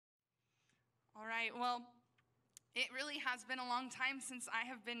right. Well, it really has been a long time since I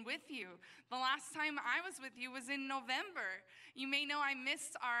have been with you. The last time I was with you was in November. You may know I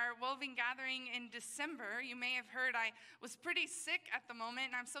missed our Woven Gathering in December. You may have heard I was pretty sick at the moment,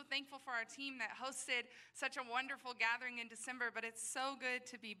 and I'm so thankful for our team that hosted such a wonderful gathering in December, but it's so good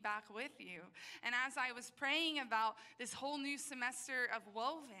to be back with you. And as I was praying about this whole new semester of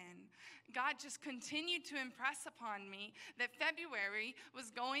Woven, God just continued to impress upon me that February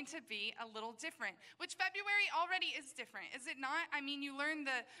was going to be a little different, which February already is different, is it not? I mean, you learn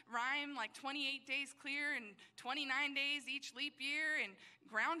the rhyme like 28 days clear and 29 days each leap year and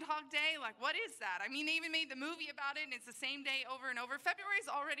Groundhog Day. Like, what is that? I mean, they even made the movie about it, and it's the same day over and over. February is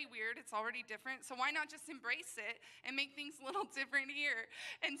already weird. It's already different. So why not just embrace it and make things a little different here?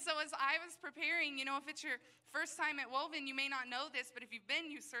 And so as I was preparing, if it's your first time at Woven, you may not know this, but if you've been,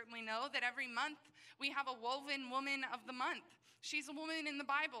 you certainly know that every month we have a Woven Woman of the Month. She's a woman in the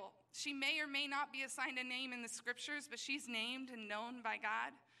Bible. She may or may not be assigned a name in the scriptures, but she's named and known by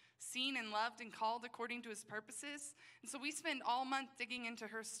God, seen and loved and called according to his purposes. And so we spend all month digging into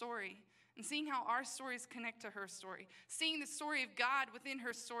her story and seeing how our stories connect to her story, seeing the story of God within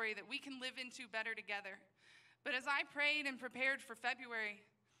her story that we can live into better together. But as I prayed and prepared for February,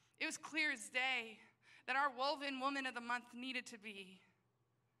 it was clear as day that our Woven Woman of the Month needed to be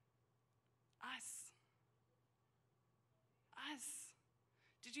us. Us.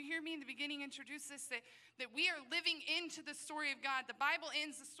 Did you hear me in the beginning introduce this, that we are living into the story of God? The Bible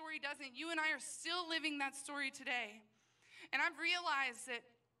ends, the story doesn't. You and I are still living that story today. And I've realized that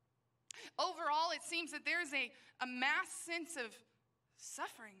overall it seems that there's a mass sense of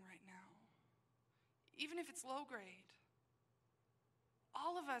suffering right now, even if it's low grade.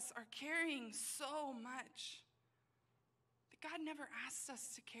 All of us are carrying so much that God never asked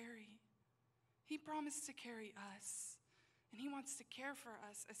us to carry. He promised to carry us. And he wants to care for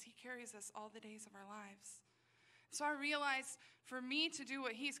us as he carries us all the days of our lives. So I realized for me to do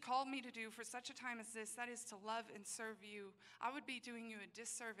what he's called me to do for such a time as this, that is to love and serve you, I would be doing you a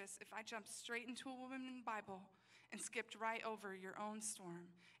disservice if I jumped straight into a woman in the Bible and skipped right over your own storm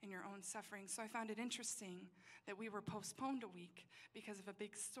and your own suffering. So I found it interesting that we were postponed a week because of a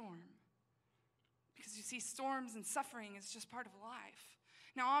big storm. Because you see, storms and suffering is just part of life.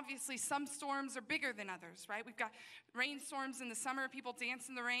 Now, obviously, some storms are bigger than others, right? We've got rainstorms in the summer. People dance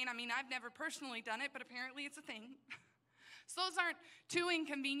in the rain. I mean, I've never personally done it, but apparently it's a thing. So those aren't too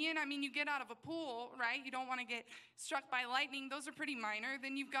inconvenient. I mean, you get out of a pool, right? You don't want to get struck by lightning. Those are pretty minor.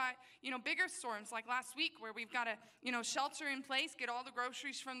 Then you've got, bigger storms like last week where we've got to, shelter in place, get all the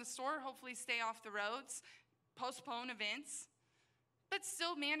groceries from the store, hopefully stay off the roads, postpone events. But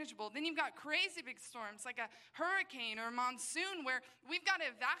still manageable. Then you've got crazy big storms like a hurricane or a monsoon where we've got to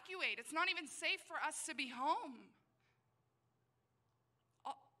evacuate. It's not even safe for us to be home.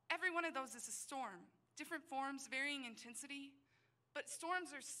 Every one of those is a storm. Different forms, varying intensity. But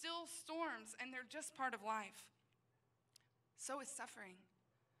storms are still storms, and they're just part of life. So is suffering.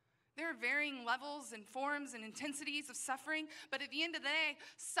 There are varying levels and forms and intensities of suffering, but at the end of the day,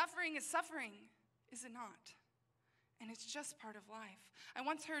 suffering is suffering, is it not? And it's just part of life. I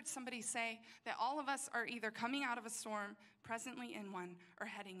once heard somebody say that all of us are either coming out of a storm, presently in one, or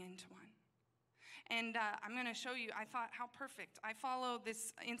heading into one. And I'm going to show you, I thought, how perfect. I follow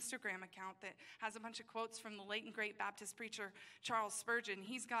this Instagram account that has a bunch of quotes from the late and great Baptist preacher Charles Spurgeon.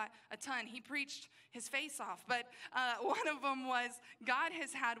 He's got a ton. He preached his face off. But one of them was, God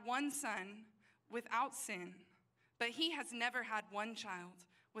has had one son without sin, but he has never had one child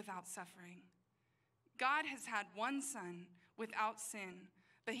without suffering. God has had one son without sin,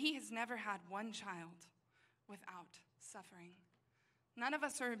 but he has never had one child without suffering. None of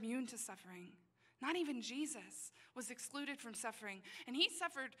us are immune to suffering. Not even Jesus was excluded from suffering. And he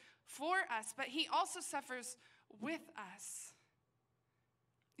suffered for us, but he also suffers with us.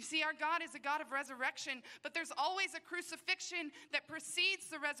 You see, our God is a God of resurrection, but there's always a crucifixion that precedes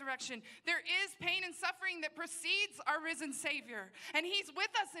the resurrection. There is pain and suffering that precedes our risen Savior, and he's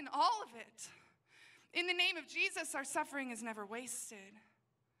with us in all of it. In the name of Jesus, our suffering is never wasted.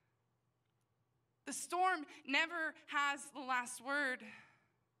 The storm never has the last word.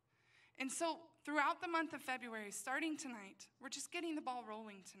 And so throughout the month of February, starting tonight, we're just getting the ball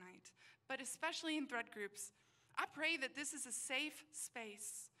rolling tonight, but especially in thread groups, I pray that this is a safe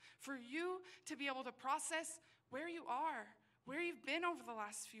space for you to be able to process where you are, where you've been over the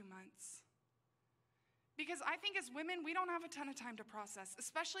last few months. Because I think as women, we don't have a ton of time to process,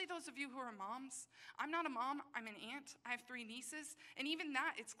 especially those of you who are moms. I'm not a mom, I'm an aunt. I have 3 nieces, and even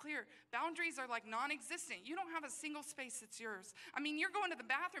that, it's clear. Boundaries are like non-existent. You don't have a single space that's yours. I mean, you're going to the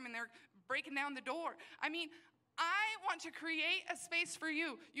bathroom and they're breaking down the door. I mean, I want to create a space for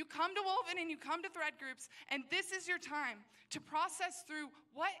you. You come to Woven and you come to thread groups, and this is your time to process through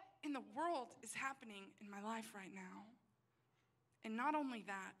what in the world is happening in my life right now. And not only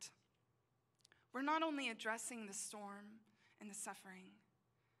that, we're not only addressing the storm and the suffering,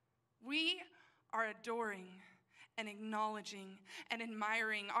 we are adoring and acknowledging and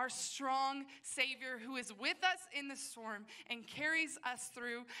admiring our strong Savior who is with us in the storm and carries us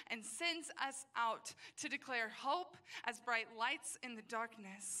through and sends us out to declare hope as bright lights in the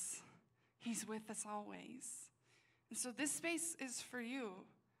darkness. He's with us always. And so this space is for you.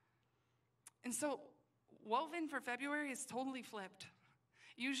 And so Woven for February is totally flipped.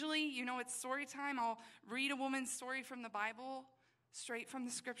 Usually, it's story time. I'll read a woman's story from the Bible, straight from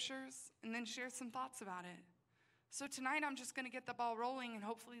the scriptures, and then share some thoughts about it. So tonight, I'm just going to get the ball rolling and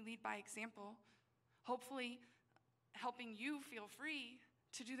hopefully lead by example, hopefully helping you feel free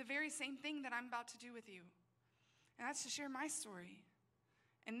to do the very same thing that I'm about to do with you. And that's to share my story.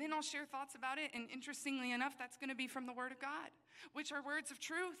 And then I'll share thoughts about it, and interestingly enough, that's going to be from the Word of God, which are words of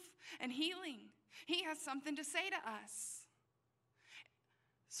truth and healing. He has something to say to us.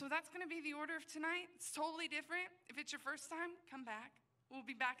 So that's going to be the order of tonight. It's totally different. If it's your first time, come back. We'll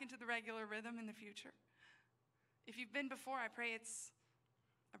be back into the regular rhythm in the future. If you've been before, I pray it's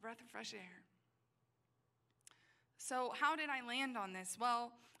a breath of fresh air. So how did I land on this?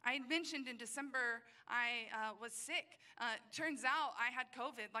 Well, I had mentioned in December I was sick. Turns out I had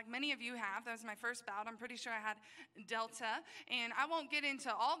COVID, like many of you have. That was my first bout. I'm pretty sure I had Delta. And I won't get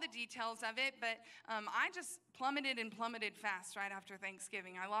into all the details of it, but I just plummeted fast right after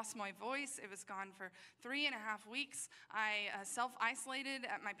Thanksgiving. I lost my voice. It was gone for 3.5 weeks. I self-isolated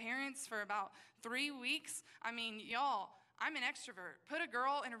at my parents' for about 3 weeks. I mean, y'all, I'm an extrovert. Put a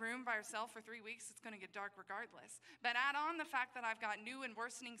girl in a room by herself for 3 weeks, it's going to get dark regardless. But add on the fact that I've got new and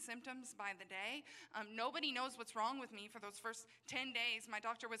worsening symptoms by the day. Nobody knows what's wrong with me for those first 10 days. My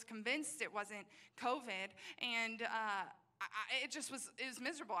doctor was convinced it wasn't COVID, and it was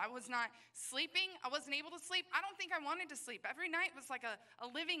miserable. I was not sleeping. I wasn't able to sleep. I don't think I wanted to sleep. Every night was like a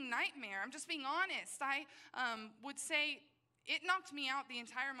living nightmare. I'm just being honest. I would say it knocked me out the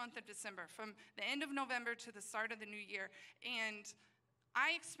entire month of December, from the end of November to the start of the new year. And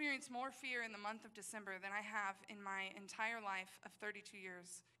I experienced more fear in the month of December than I have in my entire life of 32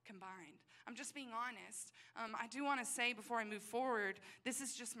 years combined. I'm just being honest. I do want to say before I move forward, this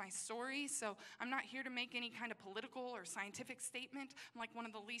is just my story, so I'm not here to make any kind of political or scientific statement. I'm like one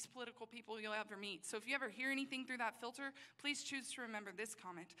of the least political people you'll ever meet. So if you ever hear anything through that filter, please choose to remember this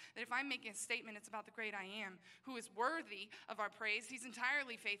comment, that if I'm making a statement, it's about the great I Am, who is worthy of our praise. He's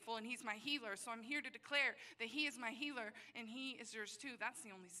entirely faithful, and he's my healer. So I'm here to declare that he is my healer, and he is yours too. That's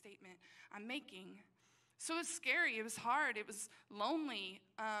the only statement I'm making. So it was scary. It was hard. It was lonely.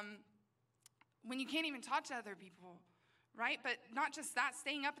 When you can't even talk to other people, right? But not just that,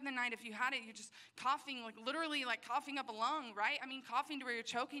 staying up in the night, if you had it, you're just coughing, like literally like coughing up a lung, right? I mean, coughing to where you're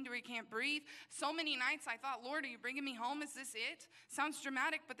choking, to where you can't breathe. So many nights I thought, Lord, are you bringing me home? Is this it? Sounds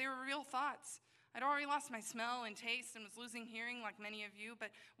dramatic, but they were real thoughts. I'd already lost my smell and taste and was losing hearing like many of you, but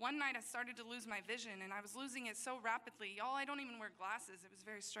one night I started to lose my vision, and I was losing it so rapidly. Y'all, I don't even wear glasses. It was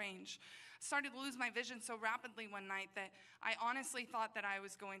very strange. I started to lose my vision so rapidly one night that I honestly thought that I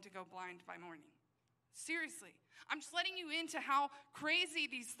was going to go blind by morning. Seriously. I'm just letting you into how crazy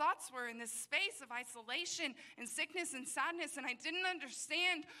these thoughts were in this space of isolation and sickness and sadness, and I didn't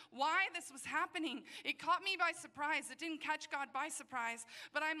understand why this was happening. It caught me by surprise. It didn't catch God by surprise,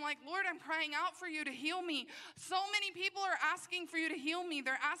 but I'm like, Lord, I'm crying out for you to heal me. So many people are asking for you to heal me.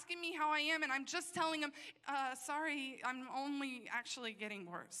 They're asking me how I am, and I'm just telling them, sorry, I'm only actually getting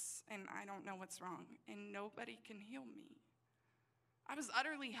worse, and I don't know what's wrong, and nobody can heal me. I was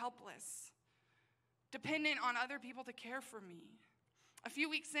utterly helpless, dependent on other people to care for me. A few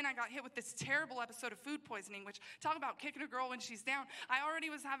weeks in, I got hit with this terrible episode of food poisoning, which, talk about kicking a girl when she's down. I already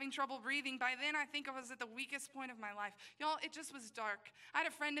was having trouble breathing. By then, I think I was at the weakest point of my life. Y'all, it just was dark. I had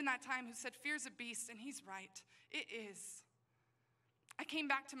a friend in that time who said, fear's a beast, and he's right. It is. I came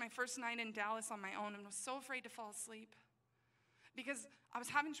back to my first night in Dallas on my own and was so afraid to fall asleep because I was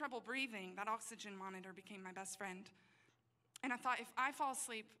having trouble breathing. That oxygen monitor became my best friend. And I thought, if I fall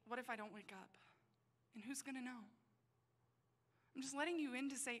asleep, what if I don't wake up? And who's going to know? I'm just letting you in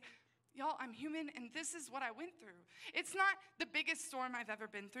to say, y'all, I'm human, and this is what I went through. It's not the biggest storm I've ever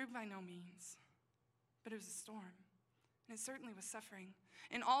been through, by no means. But it was a storm, and it certainly was suffering.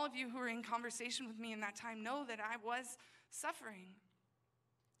 And all of you who were in conversation with me in that time know that I was suffering.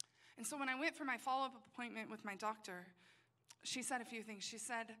 And so when I went for my follow-up appointment with my doctor, she said a few things. She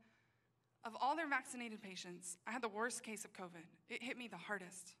said, of all their vaccinated patients, I had the worst case of COVID. It hit me the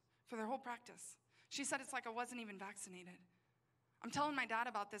hardest for their whole practice. She said it's like I wasn't even vaccinated. I'm telling my dad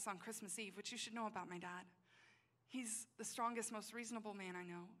about this on Christmas Eve, which you should know about my dad. He's the strongest, most reasonable man I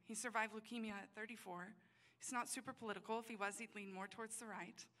know. He survived leukemia at 34. He's not super political. If he was, he'd lean more towards the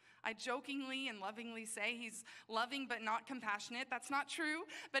right. I jokingly and lovingly say he's loving but not compassionate. That's not true,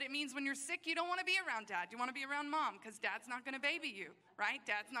 but it means when you're sick, you don't want to be around dad. You want to be around mom because dad's not going to baby you, right?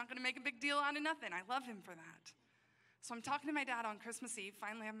 Dad's not going to make a big deal out of nothing. I love him for that. So I'm talking to my dad on Christmas Eve.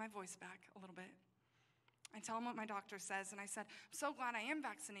 Finally, I have my voice back a little bit. I tell him what my doctor says, and I said, I'm so glad I am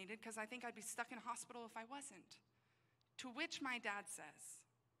vaccinated because I think I'd be stuck in a hospital if I wasn't. To which my dad says,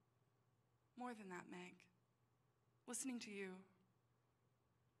 more than that, Meg. Listening to you,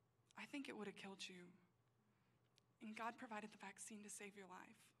 I think it would have killed you. And God provided the vaccine to save your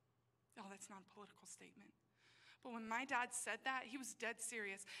life. Oh, that's not a political statement. But when my dad said that, he was dead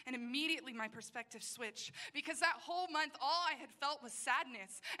serious. And immediately my perspective switched. Because that whole month, all I had felt was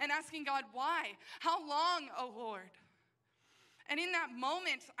sadness and asking God, why? How long, oh Lord? And in that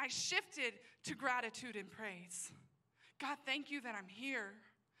moment, I shifted to gratitude and praise. God, thank you that I'm here,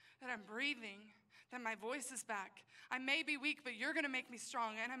 that I'm breathing, that my voice is back. I may be weak, but you're going to make me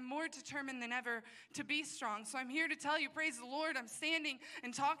strong, and I'm more determined than ever to be strong. So I'm here to tell you, praise the Lord, I'm standing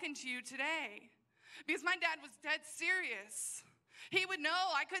and talking to you today. Because my dad was dead serious. He would know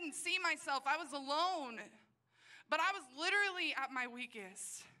I couldn't see myself. I was alone. But I was literally at my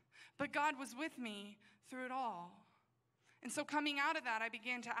weakest. But God was with me through it all. And so coming out of that, I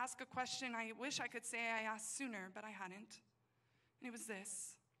began to ask a question I wish I could say I asked sooner, but I hadn't. And it was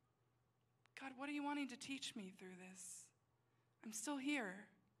this. God, what are you wanting to teach me through this? I'm still here.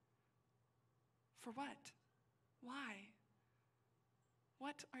 For what? Why?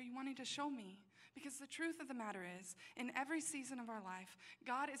 What are you wanting to show me? Because the truth of the matter is, in every season of our life,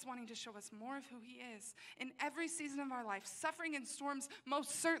 God is wanting to show us more of who he is. In every season of our life, suffering and storms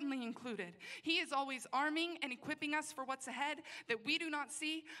most certainly included. He is always arming and equipping us for what's ahead that we do not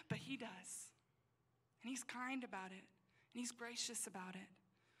see, but he does. And he's kind about it, and he's gracious about it.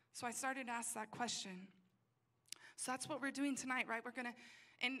 So I started to ask that question. So that's what we're doing tonight, right? We're going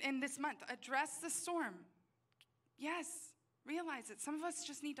to, in this month, address the storm. Yes. Realize it. Some of us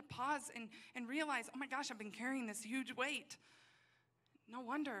just need to pause and realize, oh my gosh, I've been carrying this huge weight. No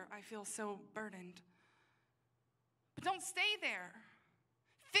wonder I feel so burdened. But don't stay there.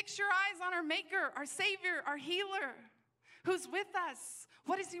 Fix your eyes on our Maker, our Savior, our Healer, who's with us.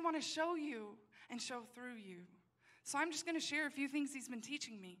 What does he want to show you and show through you? So I'm just going to share a few things he's been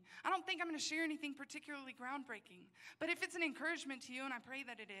teaching me. I don't think I'm going to share anything particularly groundbreaking. But if it's an encouragement to you, and I pray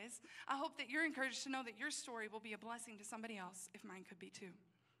that it is, I hope that you're encouraged to know that your story will be a blessing to somebody else, if mine could be too.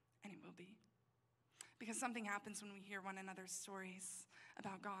 And it will be. Because something happens when we hear one another's stories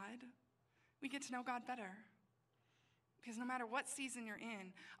about God. We get to know God better. Because no matter what season you're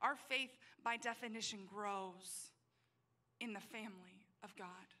in, our faith, by definition, grows in the family of God.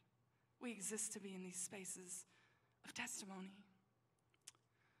 We exist to be in these spaces of testimony.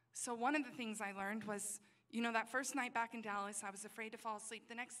 So one of the things I learned was, that first night back in Dallas, I was afraid to fall asleep.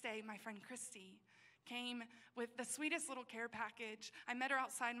 The next day, my friend Christy came with the sweetest little care package. I met her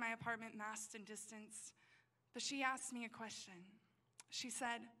outside my apartment, masked and distanced. But she asked me a question. She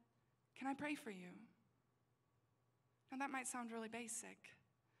said, can I pray for you? Now that might sound really basic,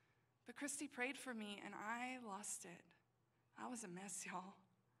 but Christy prayed for me and I lost it. I was a mess, y'all.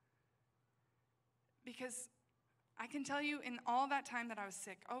 Because I can tell you in all that time that I was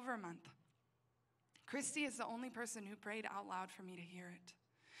sick, over a month, Christy is the only person who prayed out loud for me to hear it.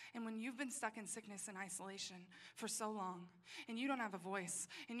 And when you've been stuck in sickness and isolation for so long, and you don't have a voice,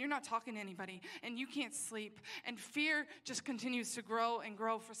 and you're not talking to anybody, and you can't sleep, and fear just continues to grow and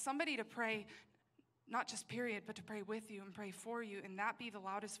grow, for somebody to pray, not just period, but to pray with you and pray for you, and that be the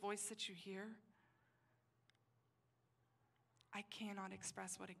loudest voice that you hear, I cannot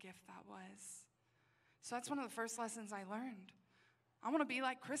express what a gift that was. So that's one of the first lessons I learned. I want to be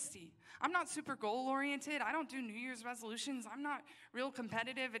like Christy. I'm not super goal-oriented. I don't do New Year's resolutions. I'm not real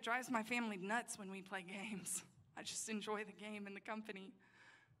competitive. It drives my family nuts when we play games. I just enjoy the game and the company.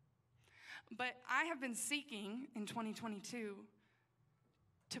 But I have been seeking in 2022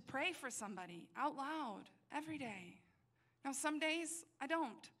 to pray for somebody out loud every day. Now, some days I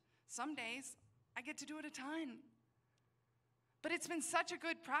don't. Some days I get to do it a ton. But it's been such a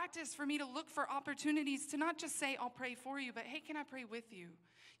good practice for me to look for opportunities to not just say, I'll pray for you, but hey, can I pray with you?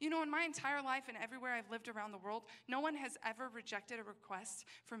 In my entire life and everywhere I've lived around the world, no one has ever rejected a request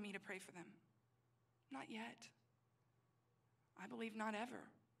for me to pray for them. Not yet. I believe not ever.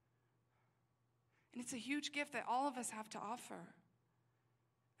 And it's a huge gift that all of us have to offer.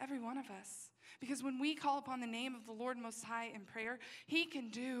 Every one of us. Because when we call upon the name of the Lord Most High in prayer, he can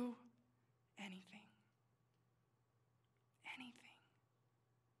do anything. Anything.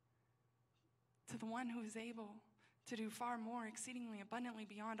 To the one who is able to do far more, exceedingly abundantly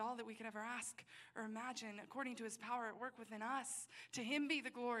beyond all that we could ever ask or imagine, according to his power at work within us. To him be the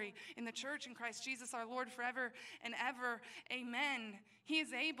glory in the church in Christ Jesus our Lord forever and ever. Amen. He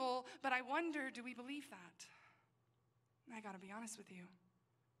is able, but I wonder, do we believe that? I got to be honest with you.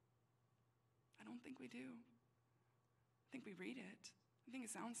 I don't think we do. I think we read it. I think it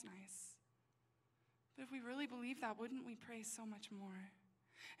sounds nice. But if we really believe that, wouldn't we pray so much more?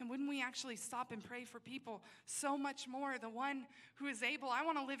 And wouldn't we actually stop and pray for people so much more? The one who is able, I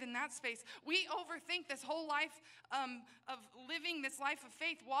want to live in that space. We overthink this whole life of living this life of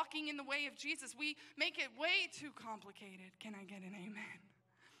faith, walking in the way of Jesus. We make it way too complicated. Can I get an amen?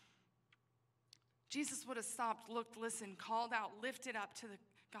 Jesus would have stopped, looked, listened, called out, lifted up to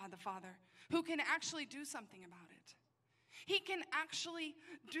God the Father, who can actually do something about it. He can actually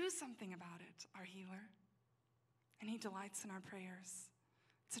do something about it, our healer. And he delights in our prayers.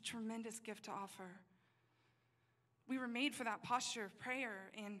 It's a tremendous gift to offer. We were made for that posture of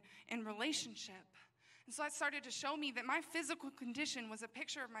prayer and relationship. And so that started to show me that my physical condition was a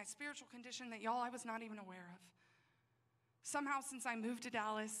picture of my spiritual condition that, y'all, I was not even aware of. Somehow, since I moved to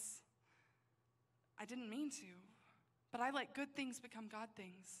Dallas, I didn't mean to, but I let good things become God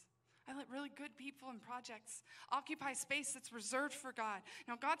things. I let really good people and projects occupy space that's reserved for God.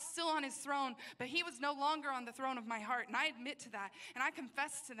 Now, God's still on his throne, but he was no longer on the throne of my heart. And I admit to that, and I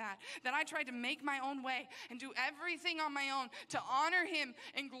confess to that I tried to make my own way and do everything on my own to honor him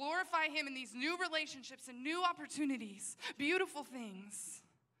and glorify him in these new relationships and new opportunities, beautiful things,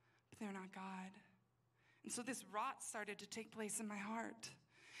 but they're not God. And so this rot started to take place in my heart.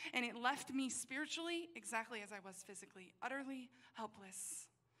 And it left me spiritually exactly as I was physically, utterly helpless.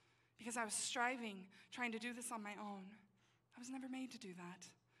 Because I was striving, trying to do this on my own. I was never made to do that.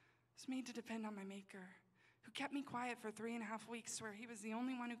 I was made to depend on my Maker, who kept me quiet for 3.5 weeks where he was the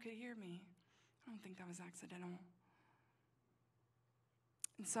only one who could hear me. I don't think that was accidental.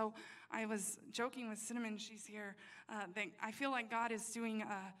 And so I was joking with Cinnamon, she's here, that I feel like God is doing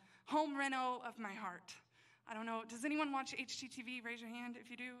a home reno of my heart. I don't know, does anyone watch HGTV? Raise your hand if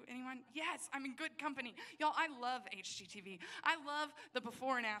you do. Anyone? Yes, I'm in good company. Y'all, I love HGTV. I love the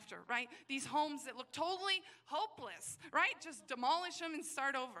before and after, right? These homes that look totally hopeless, right? Just demolish them and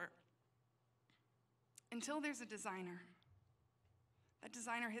start over. Until there's a designer. That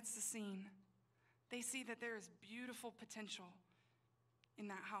designer hits the scene. They see that there is beautiful potential in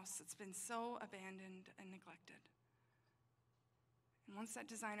that house that's been so abandoned and neglected. And once that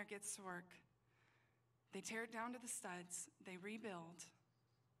designer gets to work, they tear it down to the studs, they rebuild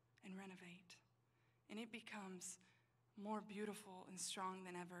and renovate. And it becomes more beautiful and strong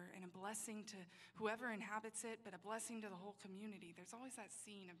than ever, and a blessing to whoever inhabits it, but a blessing to the whole community. There's always that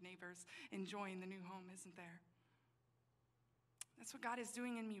scene of neighbors enjoying the new home, isn't there? That's what God is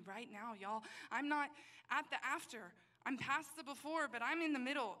doing in me right now, y'all. I'm not at the after. I'm past the before, but I'm in the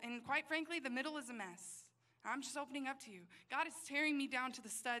middle. And quite frankly, the middle is a mess. I'm just opening up to you. God is tearing me down to the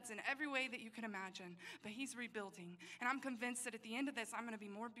studs in every way that you can imagine, but he's rebuilding. And I'm convinced that at the end of this, I'm going to be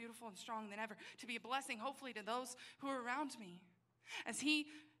more beautiful and strong than ever, to be a blessing, hopefully, to those who are around me, as he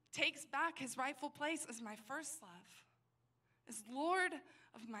takes back his rightful place as my first love, as Lord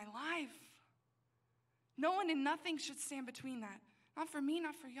of my life. No one and nothing should stand between that. Not for me,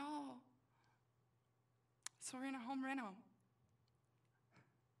 not for y'all. So we're in a home reno.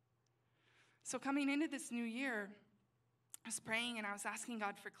 So coming into this new year, I was praying and I was asking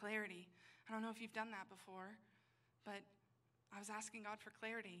God for clarity. I don't know if you've done that before, but I was asking God for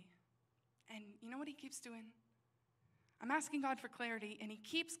clarity. And you know what he keeps doing? I'm asking God for clarity, and he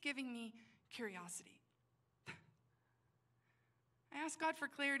keeps giving me curiosity. I ask God for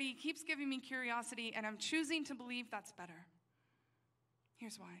clarity, he keeps giving me curiosity, and I'm choosing to believe that's better.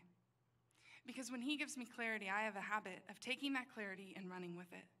 Here's why. Because when he gives me clarity, I have a habit of taking that clarity and running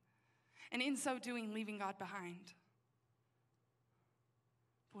with it. And in so doing, leaving God behind.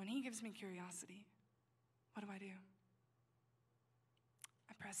 But when he gives me curiosity, what do?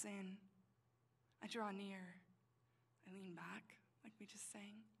 I press in. I draw near. I lean back, like we just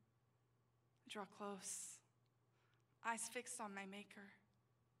sang. I draw close. Eyes fixed on my Maker.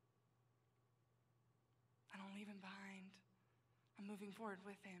 I don't leave him behind. I'm moving forward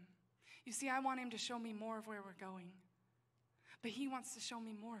with him. You see, I want him to show me more of where we're going. But he wants to show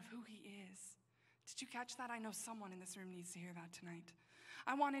me more of who he is. Did you catch that? I know someone in this room needs to hear that tonight.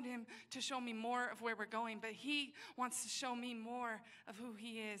 I wanted him to show me more of where we're going, but he wants to show me more of who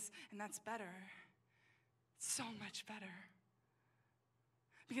he is, and that's better. So much better.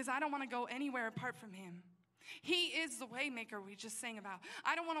 Because I don't want to go anywhere apart from him. He is the way maker we just sang about.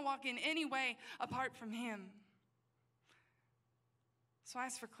 I don't want to walk in any way apart from him. So I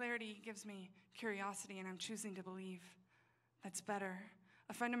ask for clarity. He gives me curiosity, and I'm choosing to believe. That's better.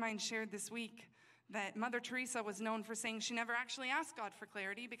 A friend of mine shared this week that Mother Teresa was known for saying she never actually asked God for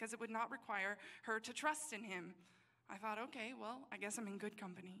clarity because it would not require her to trust in him. I thought, okay, well, I guess I'm in good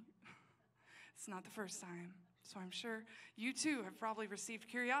company. It's not the first time. So I'm sure you too have probably received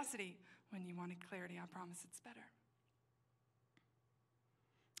curiosity when you wanted clarity. I promise it's better.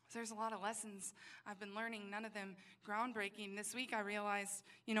 So there's a lot of lessons I've been learning, none of them groundbreaking. This week I realized,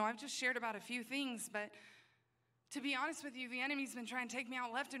 I've just shared about a few things, but to be honest with you, the enemy's been trying to take me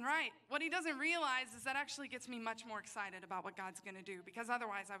out left and right. What he doesn't realize is that actually gets me much more excited about what God's going to do, because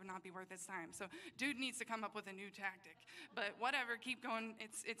otherwise I would not be worth his time. So dude needs to come up with a new tactic. But whatever, keep going.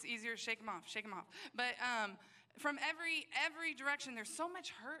 It's easier. Shake him off. But from every direction, there's so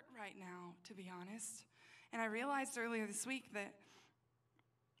much hurt right now, to be honest. And I realized earlier this week that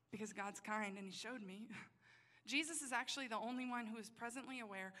because God's kind and he showed me, Jesus is actually the only one who is presently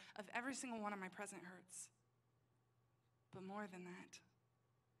aware of every single one of my present hurts. But more than that,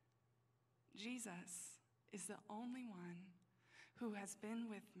 Jesus is the only one who has been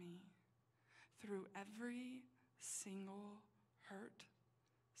with me through every single hurt,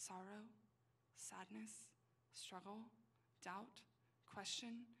 sorrow, sadness, struggle, doubt,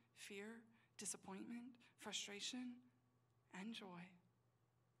 question, fear, disappointment, frustration, and joy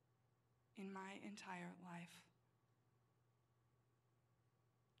in my entire life.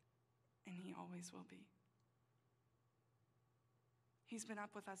 And he always will be. He's been up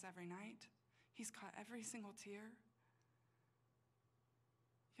with us every night. He's caught every single tear.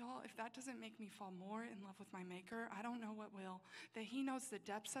 Y'all, if that doesn't make me fall more in love with my Maker, I don't know what will. That he knows the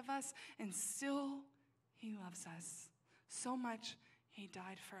depths of us, and still he loves us so much. He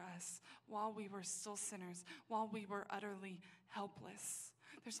died for us while we were still sinners, while we were utterly helpless.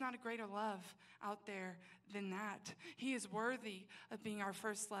 There's not a greater love out there than that. He is worthy of being our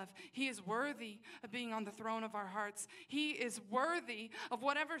first love. He is worthy of being on the throne of our hearts. He is worthy of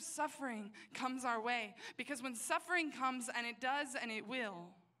whatever suffering comes our way. Because when suffering comes, and it does, and it will,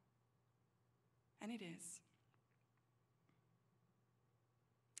 and it is,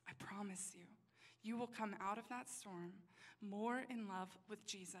 I promise you, you will come out of that storm more in love with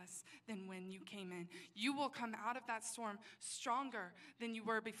Jesus than when you came in. You will come out of that storm stronger than you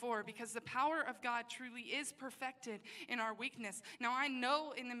were before, because the power of God truly is perfected in our weakness. Now, I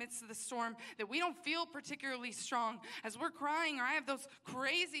know in the midst of the storm that we don't feel particularly strong. As we're crying, or I have those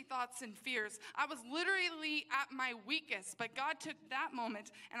crazy thoughts and fears, I was literally at my weakest, but God took that moment,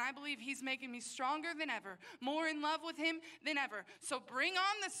 and I believe he's making me stronger than ever, more in love with him than ever. So bring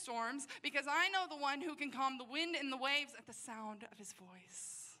on the storms, because I know the one who can calm the wind and the waves at the sound of his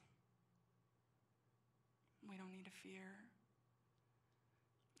voice. We don't need to fear.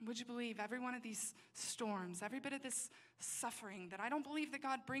 Would you believe every one of these storms, every bit of this suffering that I don't believe that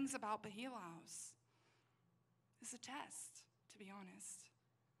God brings about but he allows, is a test, to be honest.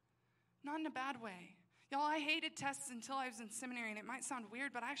 Not in a bad way. Y'all, I hated tests until I was in seminary, and it might sound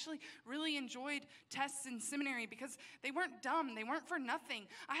weird, but I actually really enjoyed tests in seminary because they weren't dumb. They weren't for nothing.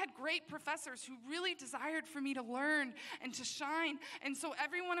 I had great professors who really desired for me to learn and to shine. And so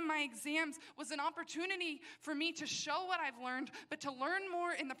every one of my exams was an opportunity for me to show what I've learned, but to learn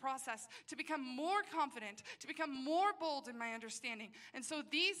more in the process, to become more confident, to become more bold in my understanding. And so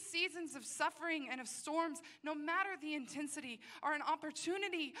these seasons of suffering and of storms, no matter the intensity, are an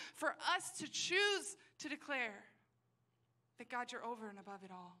opportunity for us to choose to declare that God, you're over and above it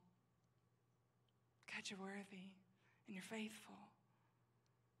all. God, you're worthy and you're faithful.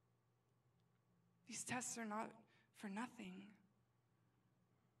 These tests are not for nothing.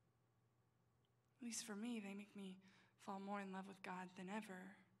 At least for me, they make me fall more in love with God than ever.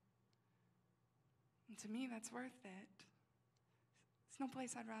 And to me, that's worth it. There's no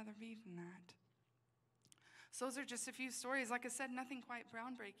place I'd rather be than that. So those are just a few stories. Like I said, nothing quite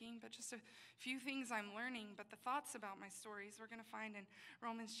groundbreaking, but just a few things I'm learning. But the thoughts about my stories we're going to find in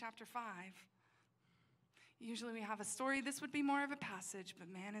Romans chapter 5. Usually we have a story. This would be more of a passage, but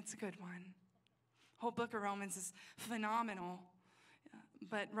man, it's a good one. Whole book of Romans is phenomenal.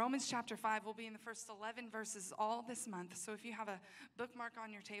 But Romans chapter 5 will be in the first 11 verses all this month. So if you have a bookmark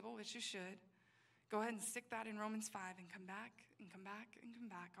on your table, which you should, go ahead and stick that in Romans 5 and come back and come back and come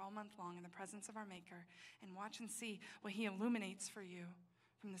back all month long in the presence of our Maker and watch and see what he illuminates for you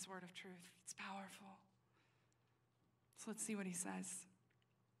from this word of truth. It's powerful. So let's see what he says.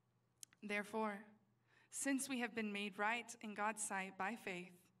 Therefore, since we have been made right in God's sight by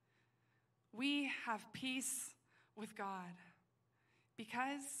faith, we have peace with God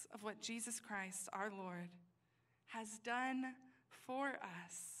because of what Jesus Christ, our Lord, has done for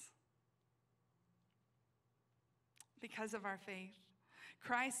us. Because of our faith,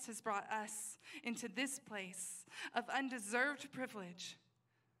 Christ has brought us into this place of undeserved privilege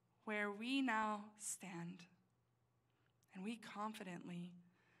where we now stand. And we confidently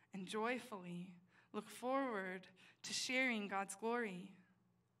and joyfully look forward to sharing God's glory.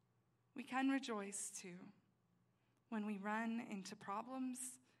 We can rejoice too when we run into problems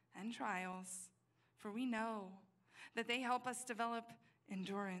and trials, for we know that they help us develop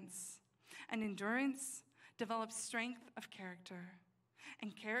endurance. And endurance develops strength of character.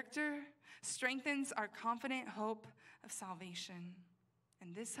 And character strengthens our confident hope of salvation.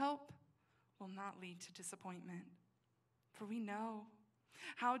 And this hope will not lead to disappointment. For we know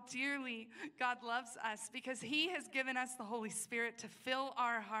how dearly God loves us because he has given us the Holy Spirit to fill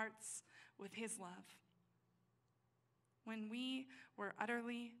our hearts with his love. When we were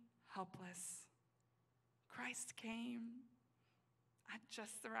utterly helpless, Christ came at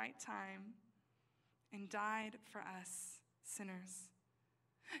just the right time and died for us sinners.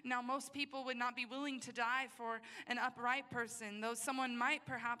 Now, most people would not be willing to die for an upright person, though someone might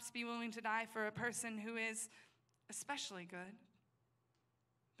perhaps be willing to die for a person who is especially good.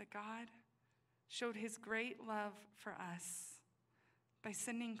 But God showed his great love for us by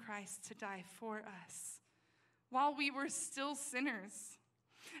sending Christ to die for us while we were still sinners.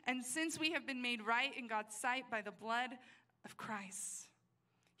 And since we have been made right in God's sight by the blood of Christ,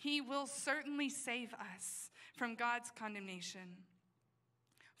 he will certainly save us from God's condemnation.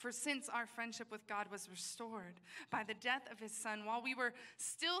 For since our friendship with God was restored by the death of his Son, while we were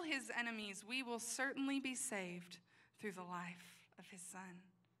still his enemies, we will certainly be saved through the life of his Son.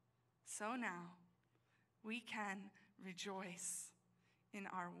 So now we can rejoice in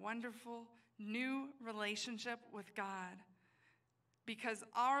our wonderful new relationship with God because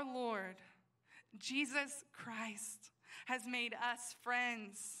our Lord, Jesus Christ, has made us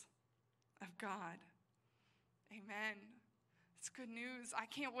friends of God. Amen. It's good news. I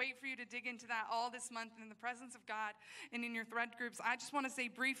can't wait for you to dig into that all this month in the presence of God and in your thread groups. I just want to say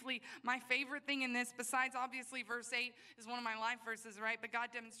briefly, my favorite thing in this, besides obviously verse 8 is one of my life verses, right? But God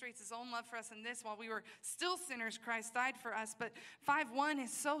demonstrates his own love for us in this. While we were still sinners, Christ died for us. But 5:1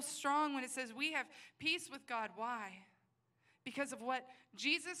 is so strong when it says we have peace with God. Why? Because of what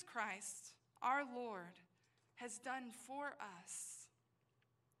Jesus Christ, our Lord, has done for us.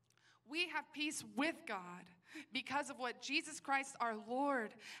 We have peace with God because of what Jesus Christ, our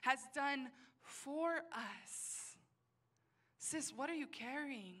Lord, has done for us. Sis, what are you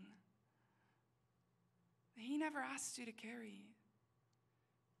carrying? He never asked you to carry.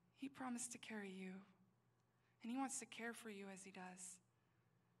 He promised to carry you. And he wants to care for you as he does.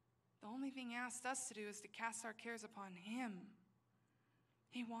 The only thing he asked us to do is to cast our cares upon him.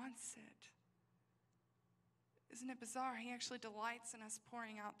 He wants it. Isn't it bizarre? He actually delights in us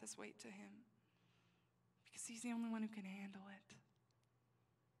pouring out this weight to him because he's the only one who can handle it.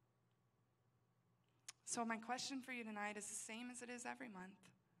 So my question for you tonight is the same as it is every month.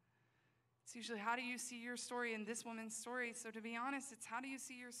 It's usually, how do you see your story in this woman's story? So to be honest, it's how do you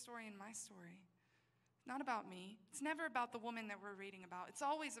see your story in my story? It's not about me. It's never about the woman that we're reading about. It's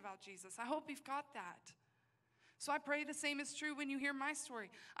always about Jesus. I hope you've got that. So I pray the same is true when you hear my story.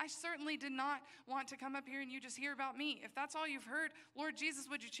 I certainly did not want to come up here and you just hear about me. If that's all you've heard, Lord Jesus,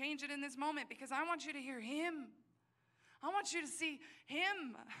 would you change it in this moment? Because I want you to hear him. I want you to see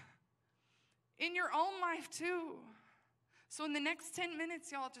him in your own life too. So in the next 10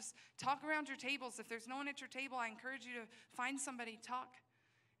 minutes, y'all just talk around your tables. If there's no one at your table, I encourage you to find somebody, talk,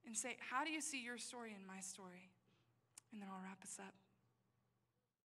 and say, how do you see your story and my story? And then I'll wrap us up.